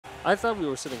I thought we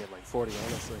were sitting at like 40,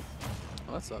 honestly.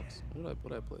 Oh, that sucks. What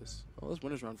did I place? Oh, this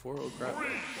winner's round 4. Oh, crap.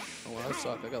 Oh, well, that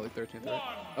sucked. I got like 13th, right?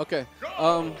 Okay.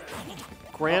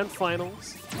 Grand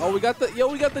finals. Oh, we got the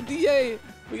DA.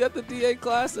 We got the DA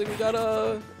Classic. We got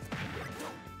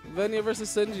Venia versus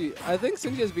Sinji. I think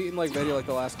Sinji has beaten like Venia like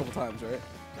the last couple times, right?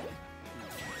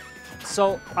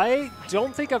 So I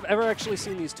don't think I've ever actually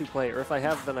seen these two play, or if I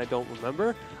have, then I don't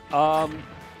remember.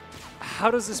 How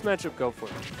does this matchup go for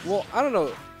you? Well, I don't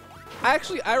know.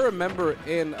 I remember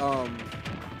in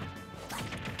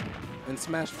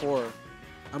Smash 4,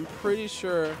 I'm pretty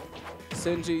sure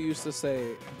Sinji used to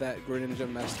say that Greninja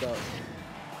messed up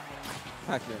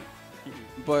PacMan.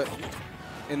 But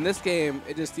in this game,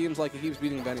 it just seems like he keeps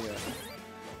beating Venia.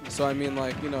 So I mean,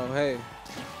 like, you know, hey,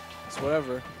 it's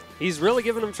whatever. He's really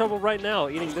giving him trouble right now,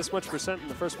 eating this much percent in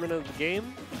the first minute of the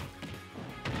game.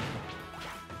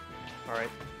 All right,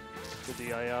 good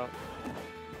DI out.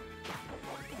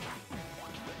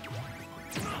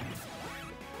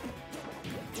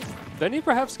 Venia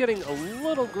perhaps getting a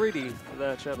little greedy for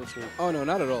that Shadow Sweep. Oh, no,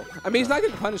 not at all. I mean, he's not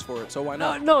getting punished for it, so why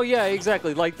not? No, yeah,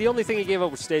 exactly. Like, the only thing he gave up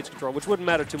was stage control, which wouldn't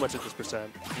matter too much at this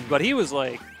percent. But he was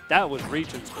like, that was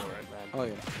reaching for it, man. Oh,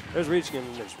 yeah. There's reaching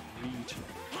and there's reach.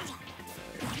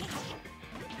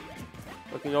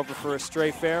 Looking over for a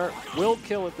stray fair. Will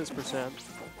kill at this percent.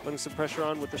 Putting some pressure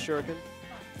on with the shuriken.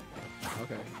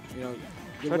 Okay. You know,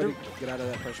 good way to get out of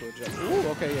that pressure with Jet. Ooh,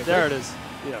 okay, yeah. There it is.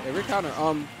 Yeah. Every counter.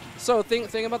 So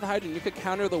thing about the hydrant, you could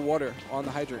counter the water on the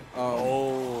hydrant.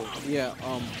 Oh. Yeah.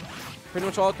 Pretty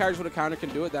much all characters with a counter can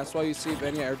do it. That's why you see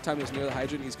Venia every time he's near the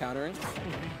hydrant, he's countering.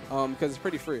 Because it's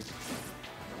pretty free.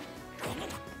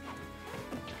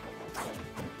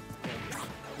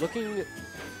 Looking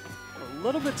a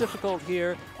little bit difficult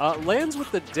here. Lands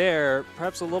with the dare,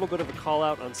 perhaps a little bit of a call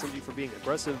out on Sinji for being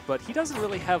aggressive, but he doesn't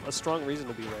really have a strong reason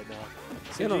to be right now.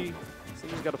 Sinji's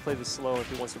got to play this slow if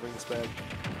he wants to bring this back.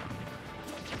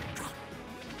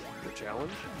 The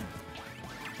challenge.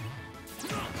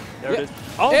 There it is.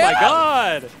 Oh my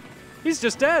god! He's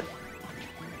just dead.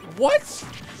 What?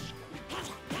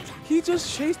 He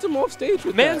just chased him off stage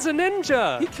with Man's that. a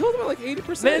ninja. He killed him at like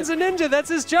 80%. Man's a ninja. That's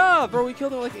his job. Bro, he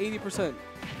killed him at like 80%.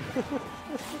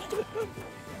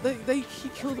 He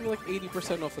killed him like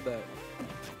 80% off of that.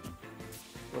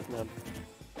 Look, man.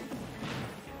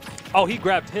 Oh, he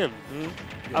grabbed him.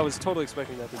 Mm-hmm. Yeah. I was totally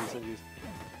expecting that to be Sinji's.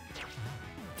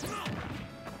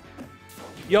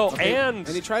 Yo, okay. And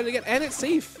he tried it again, and it's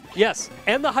safe. Yes,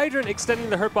 and the hydrant extending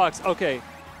the hurt box. Okay,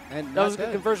 and that was a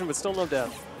good conversion, but still no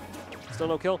death. Still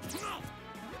no kill.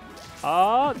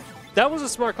 That was a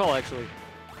smart call, actually.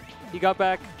 He got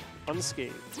back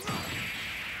unscathed.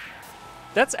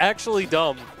 That's actually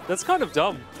dumb. That's kind of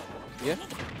dumb. Yeah.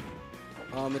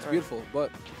 It's beautiful,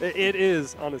 but it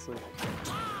is, honestly.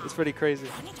 It's pretty crazy.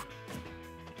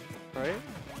 All right,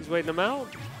 he's waiting him out.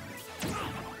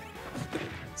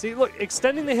 See, look,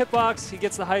 extending the hitbox, he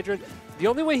gets the hydrant. The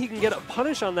only way he can get a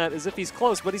punish on that is if he's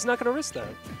close, but he's not going to risk that.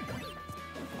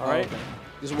 All right. Okay.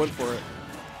 Just went for it.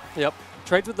 Yep.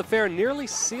 Trades with the fair, nearly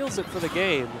seals it for the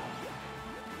game.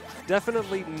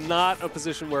 Definitely not a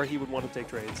position where he would want to take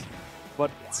trades.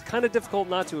 But it's kind of difficult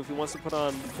not to if he wants to put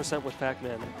on percent with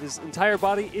PacMan. His entire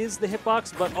body is the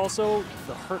hitbox, but also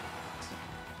the hurt box.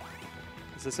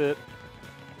 Is this it?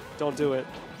 Don't do it.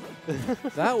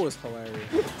 That was hilarious.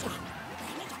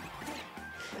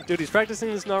 Dude, he's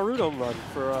practicing this Naruto run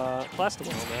for class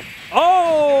tomorrow, man.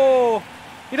 Oh!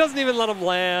 He doesn't even let him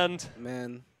land.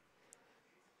 Man.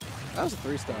 That was a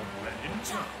 3-star.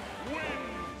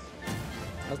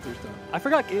 That was 3-star. I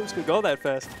forgot games could go that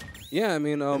fast. Yeah, I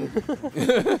mean, yeah,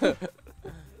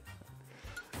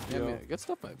 man, good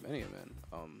stuff by Venia, man.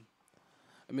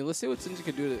 I mean, let's see what Sinji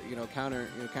could do to,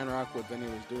 counteract what Venia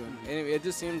was doing. And it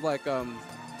just seemed like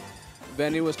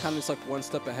Venia was kind of just like one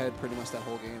step ahead pretty much that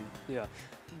whole game. Yeah.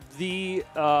 The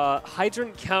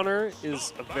hydrant counter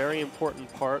is a very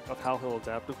important part of how he'll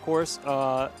adapt, of course.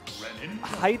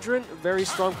 Hydrant, very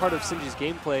strong part of Sinji's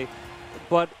gameplay,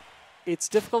 but it's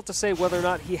difficult to say whether or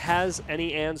not he has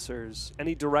any answers,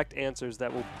 any direct answers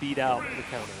that will beat out the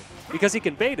counter. Because he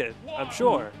can bait it, I'm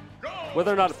sure.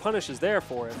 Whether or not a punish is there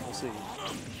for it, we'll see.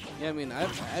 Yeah, I mean,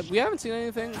 we haven't seen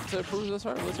anything to prove this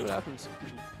hard. Let's see what happens.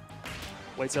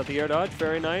 Waits out the air dodge,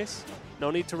 very nice. No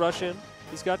need to rush in.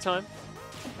 He's got time.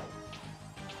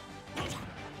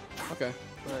 Okay.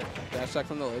 All right. Dash attack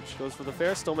from the ledge. Goes for the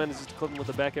fair. Still manages to clip him with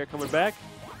the back air coming back.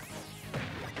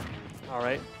 All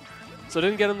right. So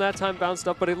didn't get him that time, bounced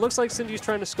up, but it looks like Sinji's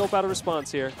trying to scope out a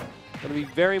response here. Going to be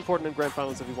very important in Grand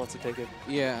Finals if he wants to take it.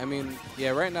 Yeah, I mean, yeah,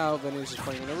 right now Venia's just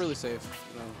playing really safe.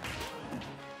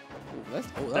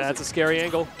 That's a scary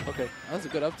angle. Okay. That's a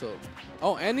good up tilt.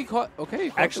 Oh, and he caught. Okay. He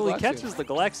caught Actually the Galaxian. catches the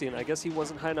Galaxian. I guess he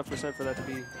wasn't high enough percent for that to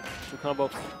be a combo.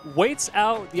 Waits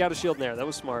out the out of shield in there. That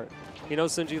was smart. He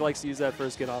knows Sinji likes to use that for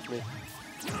his get off me.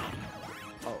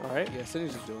 Oh, all right. Yeah,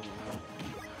 Sinji's just doing it now.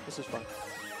 This is fun.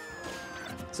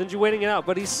 Sinji waiting it out,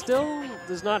 but he still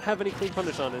does not have any clean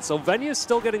punish on it. So Venia's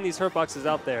still getting these hurt boxes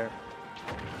out there.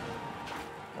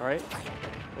 All right.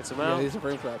 Gets him out. Yeah, these are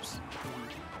frame traps.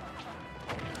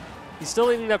 He's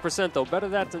still eating that percent, though. Better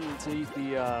that than to eat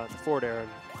the forward air and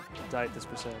die at this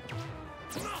percent.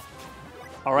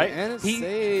 All right. And it's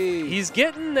safe. He's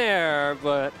getting there,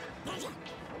 but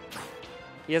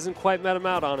he hasn't quite met him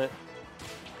out on it.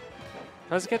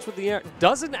 Tries to catch with the air.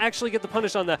 Doesn't actually get the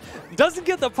punish on that. Doesn't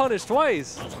get the punish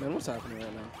twice. Man, what's happening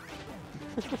right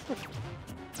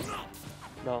now?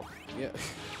 No. Yeah.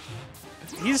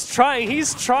 He's trying.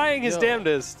 He's trying his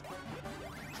damnedest.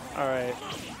 All right.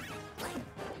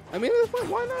 I mean, at this point,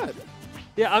 why not?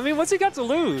 Yeah, I mean, what's he got to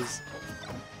lose?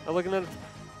 I'm looking at.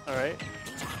 All right.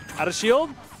 Out of shield?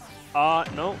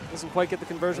 No. Doesn't quite get the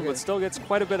conversion, but still gets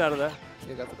quite a bit out of that.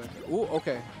 Yeah, got the back. Ooh,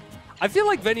 okay. I feel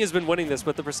like Venia's been winning this,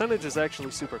 but the percentage is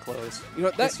actually super close. You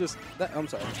know, that's just. I'm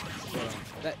sorry.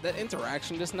 That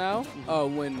interaction just now,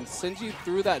 when Sinji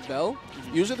threw that bell,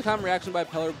 usually the common reaction by a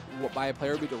player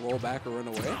would be to roll back or run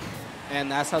away,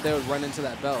 and that's how they would run into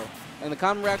that bell. And the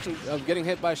common reaction of getting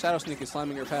hit by Shadow Sneak is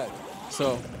slamming your pad.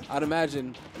 So I'd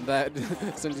imagine that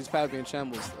Sinji's pad being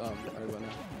shambles right about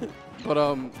now.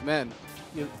 But man.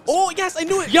 Oh yes, I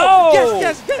knew it! Yo!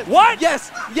 Yes! What? Yes!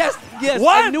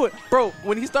 What? I knew it, bro.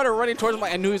 When he started running towards him,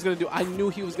 I knew he was gonna do. I knew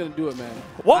he was gonna do it, man.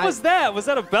 What was that? Was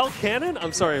that a bell cannon?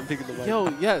 I'm sorry, I'm peeking the mic. Yo,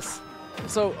 yes.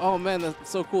 So, oh man, that's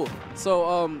so cool.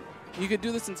 So, you could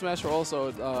do this in Smash 4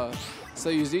 also. So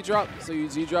you Z drop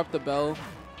the bell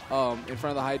in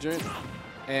front of the hydrant,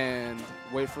 and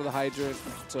wait for the hydrant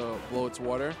to blow its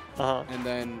water, and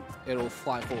then it'll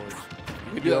fly forward.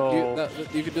 You could do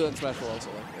that. You could do that in Smash 4 also.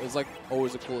 Like, it was like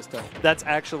always the coolest tech. That's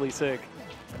actually sick.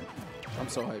 I'm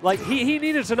so hyped. Like he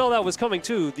needed to know that was coming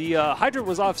too. The hydrant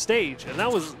was off stage, and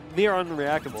that was near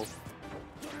unreactable.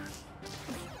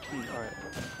 All right.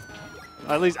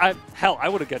 At least I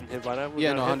would have gotten hit by that.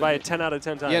 Yeah, no, hit by it 10 out of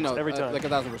 10 times. Yeah, no, every time. like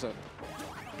 1,000%.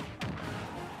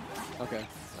 Okay.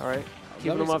 All right.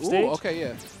 Keeping him off stage. Ooh, okay,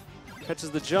 yeah.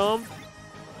 Catches the jump.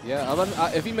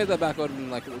 Yeah, if he made that back, I would have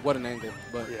been like, what an angle.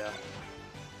 But yeah.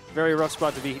 Very rough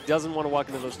spot to be. He doesn't want to walk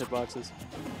into those hitboxes.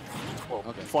 Well,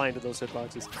 fly into those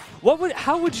hitboxes.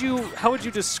 How would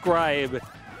you describe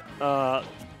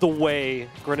the way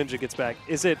Greninja gets back?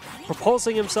 Is it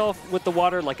propulsing himself with the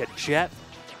water like a jet?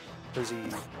 Or is he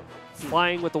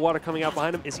flying with the water coming out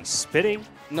behind him? Is he spitting?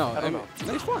 No, I don't know.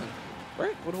 No, he's flying.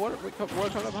 Right? With water coming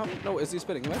up behind him? No, is he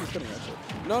spitting? He might be spitting, actually.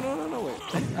 No, wait.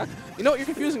 You know what? You're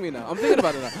confusing me now. I'm thinking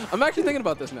about it now. I'm actually thinking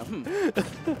about this now.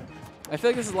 I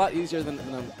feel like this is a lot easier than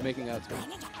I'm making out to.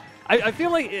 I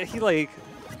feel like he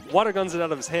water guns it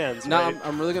out of his hands. No, right?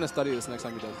 I'm really gonna study this next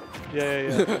time he does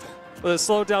Yeah. it. We'll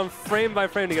slow it down frame by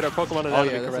frame to get our Pokemon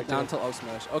anatomy correct. Down till up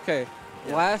smash. Okay,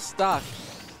 last stock.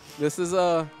 This is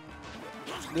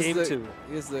Game 2.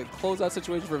 This is the closeout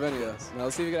situation for Venia. Now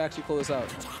let's see if we can actually pull this out.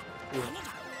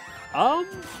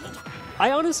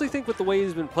 I honestly think with the way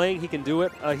he's been playing, he can do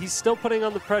it. He's still putting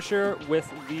on the pressure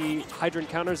with the hydrant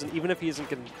counters, and even if he isn't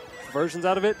getting conversions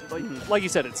out of it, like you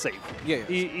said, it's safe. Yeah.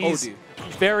 He's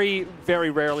very,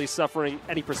 very rarely suffering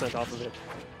any percent off of it.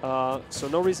 So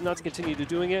no reason not to continue to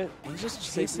doing it. He's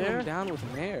just chasing him down with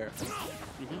Nair.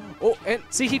 Oh, and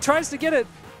see, he tries to get it.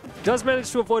 Does manage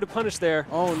to avoid a punish there.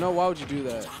 Oh no, why would you do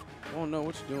that? Oh no,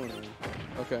 what you doing, man?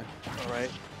 Okay. All right.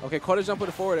 Okay, caught a jump with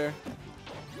a forward air.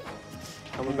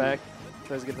 Coming back.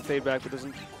 Tries to get the fade back, but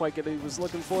doesn't quite get what he was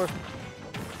looking for.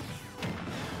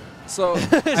 So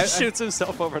shoots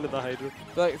himself over into the hydrant.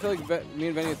 I feel like me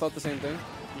and Venia thought the same thing.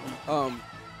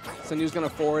 Sinji's gonna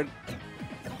forward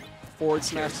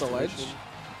smash the ledge.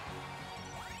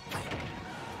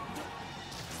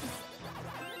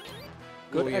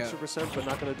 Good extra percent, but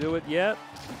not going to do it yet.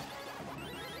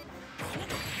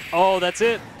 Oh, that's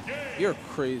it. You're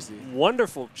crazy.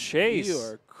 Wonderful chase. You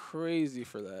are crazy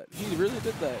for that. He really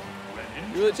did that.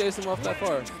 You really chased him off that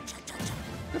far.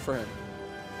 Good for him.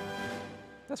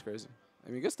 That's crazy.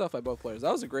 I mean, good stuff by both players.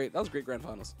 That was great grand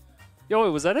finals. Yo,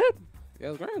 wait, was that it? Yeah, it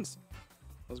was grands.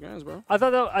 That was grands, bro. I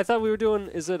thought we were doing.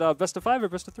 Is it best of 5 or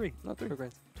best of 3? Not 3.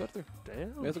 Grands. Best of 3.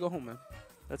 Damn. We have to go home, man.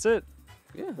 That's it.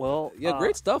 Yeah. Well. Yeah,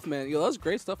 great stuff, man. Yo, that was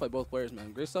great stuff by both players,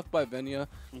 man. Great stuff by Venia.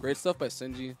 Great stuff by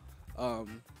Sinji.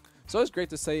 So it's great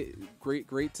to say,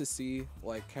 great to see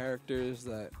like characters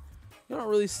that you don't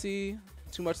really see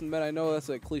too much in the meta. I know that's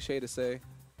a cliche to say,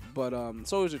 but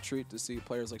it's always a treat to see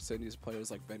players like Sinji, players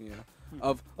like Venia,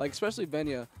 of like especially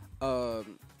Venia, a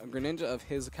Greninja of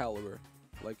his caliber,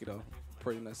 like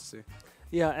pretty nice to see.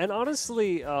 Yeah, and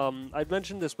honestly, I've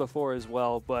mentioned this before as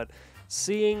well, but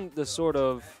seeing the sort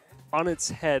of on its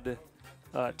head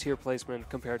tier placement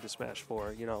compared to Smash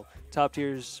 4, top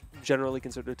tiers generally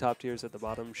considered top tiers at the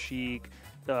bottom. Sheik,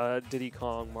 Diddy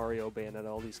Kong, Mario, Bayonetta,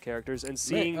 all these characters, and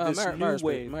seeing this new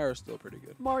wave. Mario's still pretty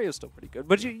good. Mario's still pretty good,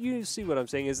 but you see what I'm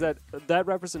saying is that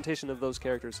representation of those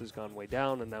characters has gone way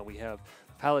down, and now we have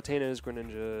Palutenas,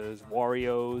 Greninjas,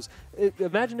 Warios.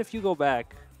 Imagine if you go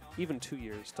back even 2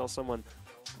 years, tell someone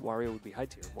Wario would be high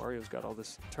tier. Wario's got all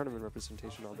this tournament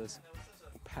representation, all this.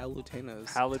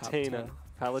 Palutena's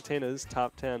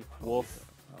top 10. Wolf,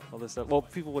 all this stuff. Well,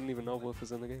 people wouldn't even know Wolf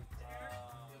is in the game.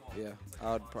 Yeah,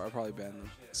 I'd probably ban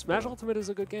them. Smash Ultimate is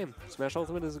a good game. Smash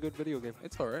Ultimate is a good video game.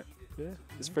 It's alright. Yeah,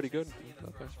 it's pretty good.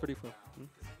 Okay. It's pretty fun.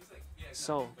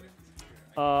 So,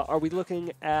 are we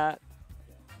looking at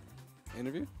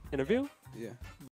interview? Interview? Yeah.